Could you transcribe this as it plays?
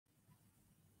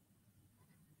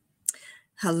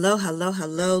Hello, hello,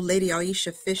 hello. Lady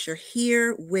Aisha Fisher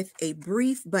here with a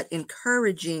brief but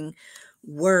encouraging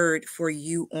word for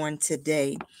you on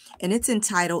today. And it's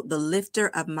entitled The Lifter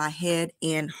of My Head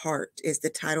and Heart is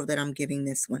the title that I'm giving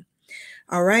this one.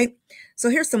 All right. So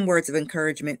here's some words of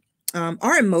encouragement.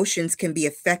 Our emotions can be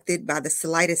affected by the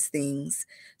slightest things.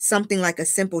 Something like a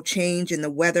simple change in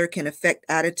the weather can affect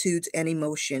attitudes and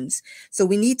emotions. So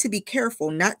we need to be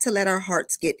careful not to let our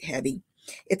hearts get heavy.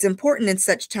 It's important in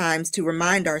such times to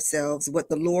remind ourselves what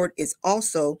the Lord is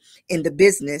also in the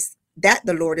business, that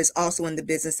the Lord is also in the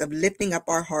business of lifting up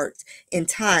our hearts in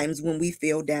times when we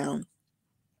feel down.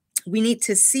 We need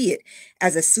to see it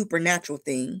as a supernatural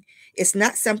thing. It's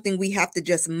not something we have to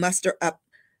just muster up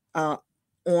uh,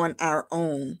 on our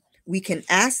own. We can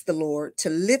ask the Lord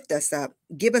to lift us up,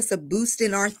 give us a boost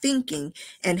in our thinking,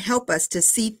 and help us to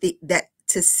see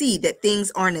that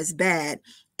things aren't as bad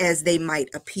as they might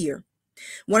appear.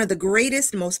 One of the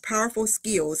greatest, most powerful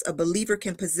skills a believer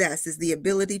can possess is the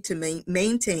ability to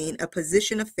maintain a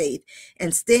position of faith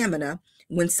and stamina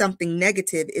when something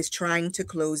negative is trying to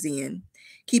close in.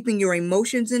 Keeping your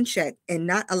emotions in check and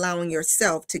not allowing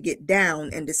yourself to get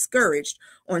down and discouraged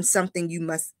on something you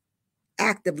must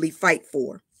actively fight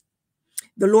for.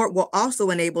 The Lord will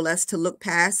also enable us to look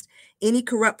past any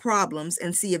corrupt problems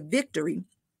and see a victory,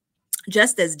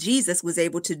 just as Jesus was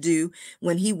able to do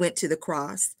when he went to the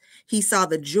cross. He saw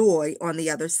the joy on the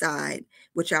other side,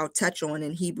 which I'll touch on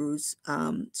in Hebrews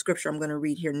scripture I'm going to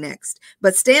read here next.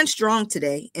 But stand strong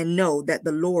today and know that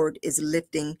the Lord is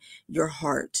lifting your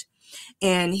heart.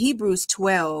 And Hebrews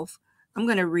 12, I'm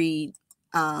going to read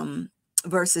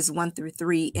verses 1 through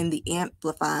 3 in the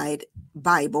Amplified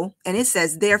Bible. And it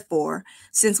says, therefore,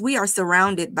 since we are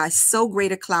surrounded by so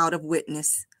great a cloud of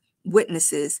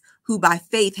witnesses who by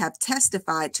faith have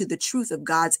testified to the truth of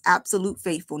God's absolute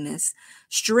faithfulness,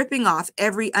 stripping off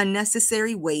every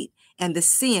unnecessary weight and the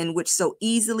sin which so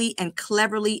easily and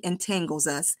cleverly entangles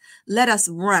us, let us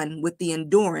run with the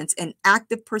endurance and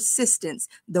active persistence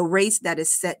the race that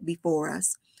is set before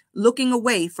us, looking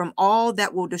away from all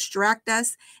that will distract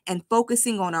us and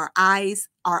focusing on our eyes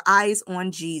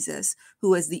on Jesus,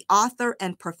 who is the author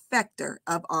and perfecter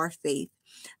of our faith,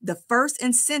 the first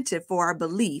incentive for our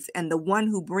belief and the one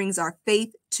who brings our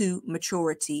faith to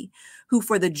maturity, who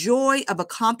for the joy of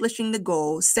accomplishing the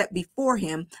goal set before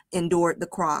him endured the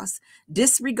cross,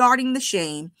 disregarding the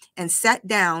shame, and sat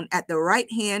down at the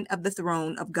right hand of the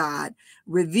throne of God,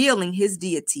 revealing his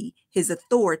deity, his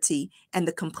authority, and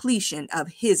the completion of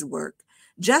his work.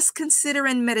 Just consider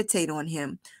and meditate on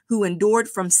him, who endured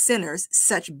from sinners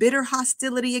such bitter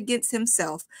hostility against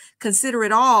himself. Consider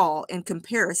it all in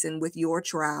comparison with your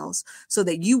trials, so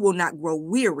that you will not grow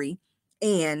weary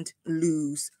and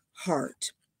lose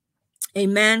heart.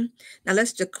 Amen. Now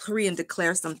let's decree and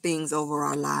declare some things over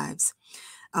our lives.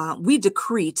 We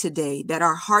decree today that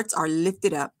our hearts are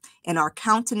lifted up and our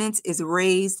countenance is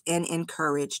raised and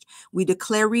encouraged. We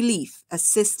declare relief,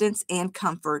 assistance, and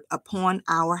comfort upon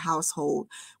our household.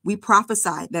 We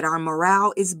prophesy that our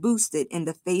morale is boosted in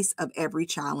the face of every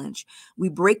challenge. We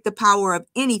break the power of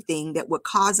anything that would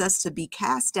cause us to be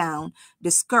cast down,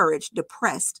 discouraged,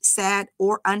 depressed, sad,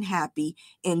 or unhappy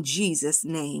in Jesus'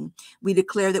 name. We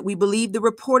declare that we believe the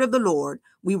report of the Lord.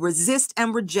 We resist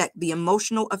and reject the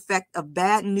emotional effect of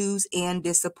bad news and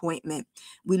disappointment.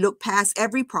 We look past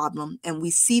every problem and we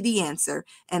see the answer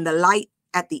and the light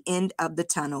at the end of the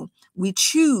tunnel. We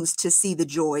choose to see the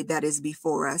joy that is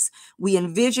before us. We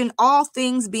envision all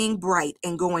things being bright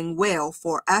and going well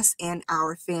for us and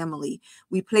our family.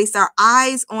 We place our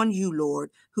eyes on you, Lord,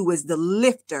 who is the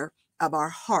lifter of our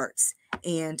hearts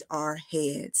and our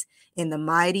heads. In the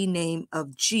mighty name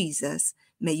of Jesus,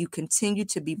 may you continue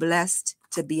to be blessed,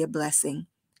 to be a blessing.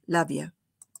 Love you.